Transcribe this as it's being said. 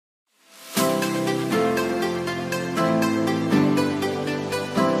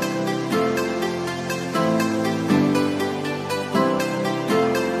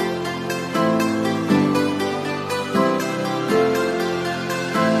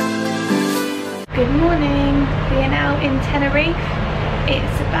Good morning. We are now in Tenerife.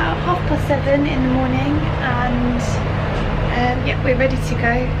 It's about 7:30 in the morning and yeah, we're ready to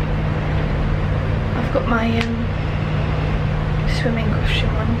go. I've got my swimming costume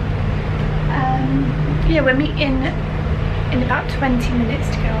on. Yeah, we're meeting in about 20 minutes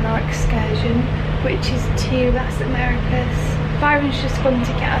to go on our excursion, which is to Las Americas. Byron's just gone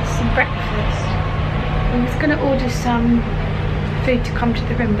to get us some breakfast. I was going to order some food to come to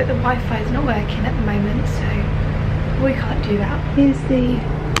the room, but the Wi-Fi is not working at the moment, so we can't do that. Here's the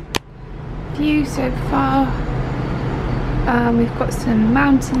view so far. We've got some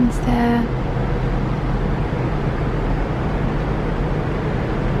mountains there.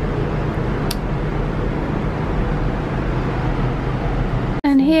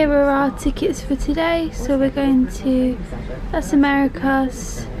 And here are our tickets for today. So we're going to Las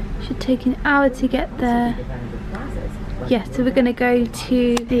Americas. Should take an hour to get there. Yeah, so we're going to go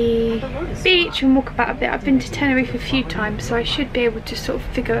to the beach and walk about a bit. I've been to Tenerife a few times, so I should be able to sort of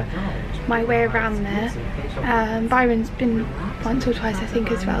figure my way around there. Byron's been once or twice I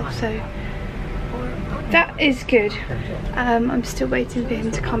think as well, so that is good. I'm still waiting for him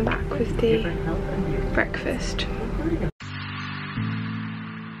to come back with the breakfast.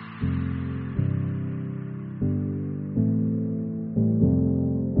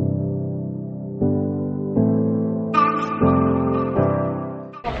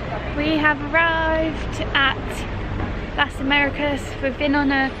 We have arrived at Las Americas. We've been on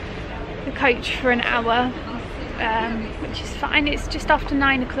the coach for an hour, which is fine. It's just after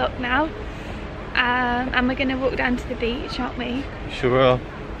 9 o'clock now, and we're going to walk down to the beach, aren't we? Sure are.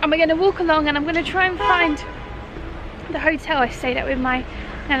 And we're going to walk along, and I'm going to try and find the hotel I stayed at with my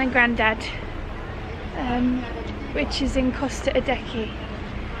nan and granddad, which is in Costa Adeje.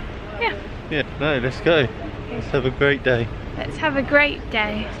 Yeah. Yeah, no, let's go. Let's have a great day. Let's have a great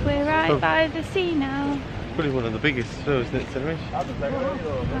day. We're right by the sea now. Probably one of the biggest as well, isn't it, Tenerife?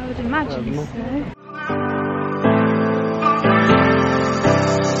 I would imagine so.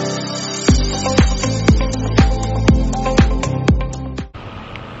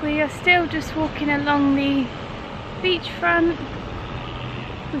 We are still just walking along the beachfront.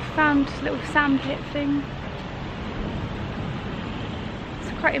 We've found a little sandpit thing.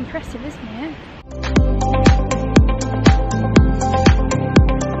 It's quite impressive, isn't it?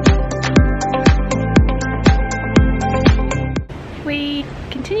 We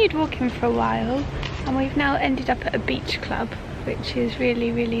continued walking for a while and we've now ended up at a beach club, which is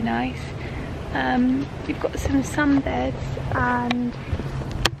really, really nice. We've got some sunbeds and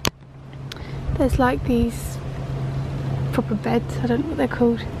there's like these proper beds, I don't know what they're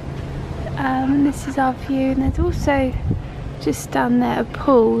called. And this is our view, and there's also just down there a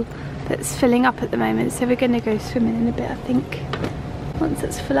pool that's filling up at the moment, so we're going to go swimming in a bit I think once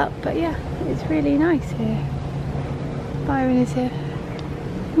it's full up. But yeah, it's really nice here. Byron is here.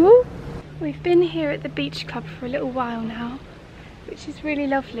 Woo! We've been here at the beach club for a little while now, which is really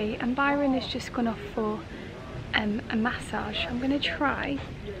lovely, and Byron has just gone off for a massage. I'm going to try,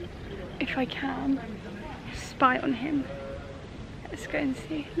 if I can, spy on him. Let's go and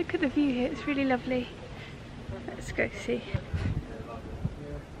see. Look at the view here, it's really lovely. Let's go see.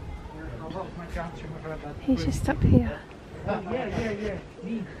 He's just up here.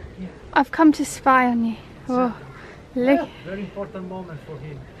 I've come to spy on you. Oh, look. Very important moment for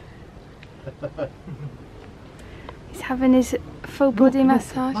him. He's having his full body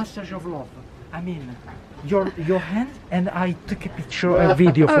massage. Massage of love. I mean, your hand, and I took a picture, a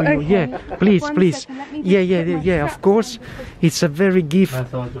video for you. Okay. Yeah, please, please. Yeah. Of course, it's a very gift.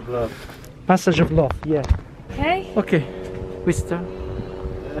 Massage of love. Massage of love. Yeah. Okay. Okay. We start.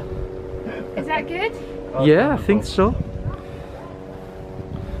 Is that good? Yeah, I think so.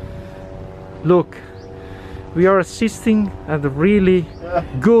 Look, we are assisting at a really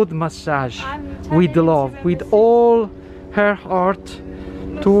good massage with love, with all her heart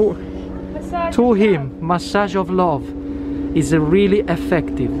to him. Massage of love is really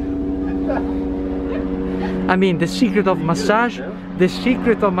effective. I mean, the secret of massage is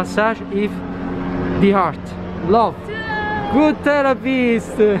the heart, love. Good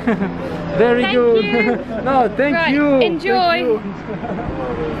therapist. Very good. No, thank you. Enjoy. Thank you.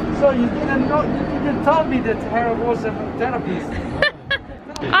 So you didn't tell me that her was a therapist.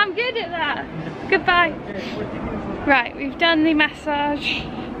 I'm good at that. Goodbye. Right, we've done the massage.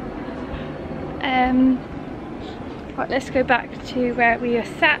 Right, let's go back to where we are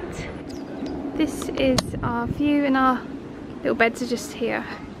sat. This is our view, and our little beds are just here.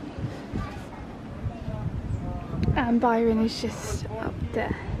 And Byron is just up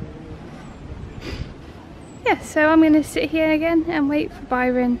there. Yeah, so I'm going to sit here again and wait for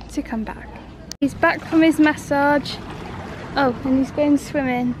Byron to come back. He's back from his massage. Oh, and he's going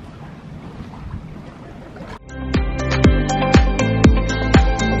swimming.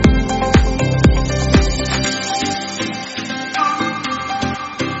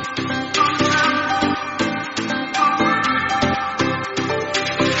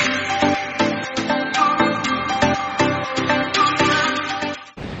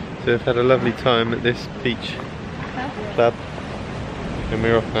 So we've had a lovely time at this beach club, and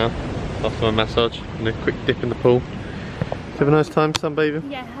we're off now after my massage and a quick dip in the pool. Did you have a nice time sunbathing?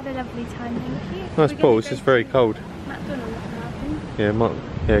 Yeah, had a lovely time, thank you. Nice pool, it's just very cold. Yeah,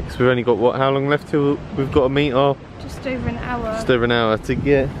 because we've only got how long left till we've got to meet our... Just over an hour. Just over an hour to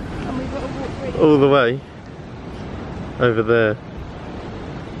get and we've got to walk really all the way over there.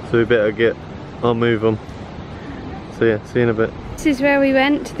 So we better get our move on. So yeah, see you in a bit. This is where we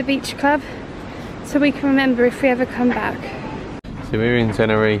went to the beach club, so we can remember if we ever come back. So we're in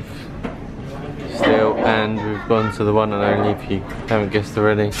Tenerife still, and we've gone to the one and only, if you haven't guessed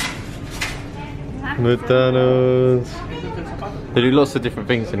already, McDonald's. They do lots of different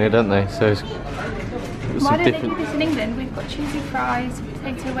things in here, don't they? So it's why don't they do this in England? We've got cheesy fries,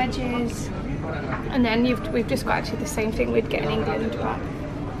 potato wedges, and then we've just got actually the same thing we'd get in England, but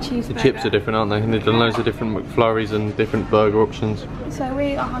cheeseburger. The chips are different, aren't they? And they've done loads of different McFlurries and different burger options. So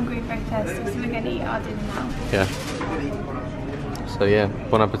we are hungry and very thirsty, so we're going to eat our dinner now. Yeah. So yeah,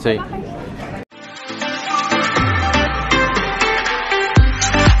 bon appetit. Bye.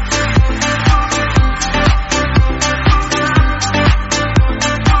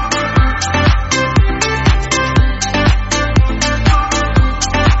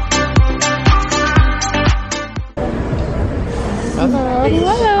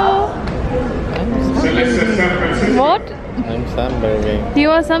 Hello. What? I'm sunbathing. You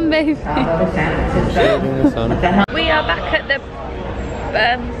are sunbathing. In the sun. We are back at the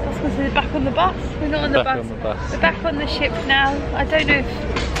I was going to say back on the bus. We're not on the Back bus. on the bus. We're back on the ship now. I don't know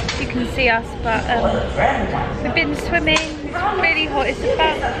if you can see us, but we've been swimming. It's really hot. It's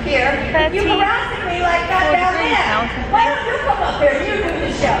about 34 degrees now.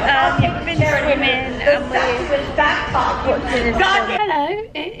 We've been swimming and we're watching. Hello.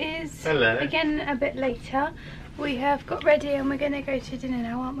 It is again a bit later. We have got ready and we're going to go to dinner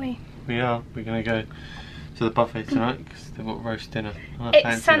now, aren't we? We are. We're going to go to the buffet tonight because they've got roast dinner.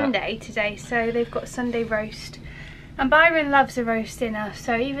 It's Sunday today, so they've got Sunday roast. And Byron loves a roast dinner,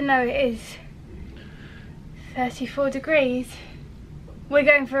 so even though it is 34 degrees, we're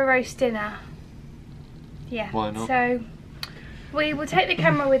going for a roast dinner. Yeah. Why not? So we will take the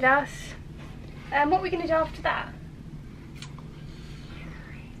camera with us. What are we going to do after that?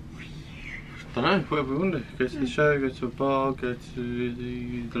 I don't know, whatever we want to do. Go to the show, go to a bar, go to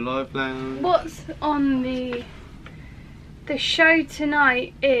the live lounge. What's on the show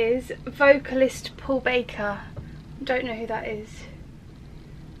tonight is vocalist Paul Baker. Don't know who that is.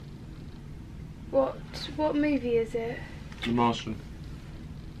 What movie is it? The Martian.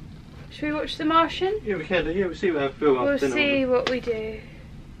 Should we watch The Martian? Yeah, we can do. Yeah, we'll see what Phil We'll see what we do.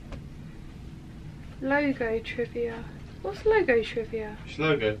 Logo trivia. What's logo trivia? It's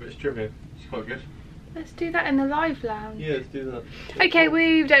logo, but it's trivia. It's quite good. Let's do that in the live lounge. Yeah, let's do that. Okay,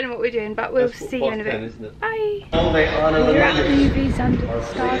 we don't know what we're doing, but we'll That's see you in a bit. 10, isn't it? Bye. They honor the memories Movies under the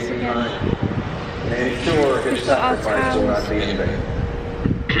stars again. and ensure his We've got our sacrifice will not towels. be in vain.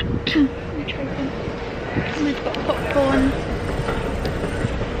 We've got popcorn.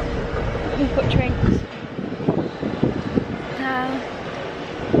 We've got drinks.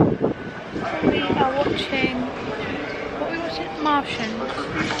 We are watching. What are we watching? Martian.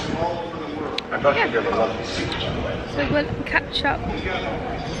 Yeah. So we'll catch up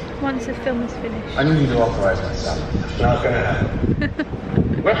once the film is finished. I need you to authorize myself. It's not going to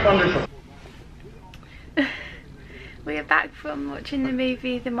happen. We're wonderful. We are back from watching the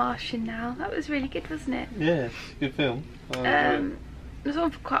movie The Martian now. That was really good, wasn't it? Yeah, it's a good film. It was on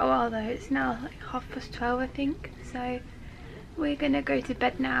for quite a while though. It's now like 12:30 I think. So we're gonna go to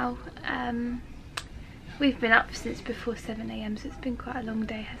bed now. We've been up since before 7 AM, so it's been quite a long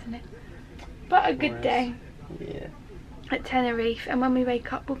day, hasn't it? But a good day. Yeah. At Tenerife, and when we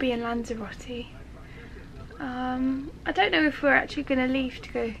wake up we'll be in Lanzarote. I don't know if we're actually gonna leave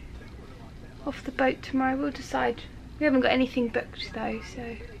to go off the boat tomorrow. We'll decide. We haven't got anything booked though,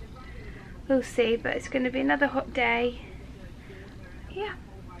 so we'll see, but it's going to be another hot day. Yeah.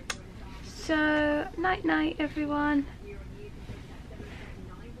 So, night night everyone.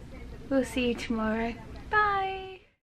 We'll see you tomorrow.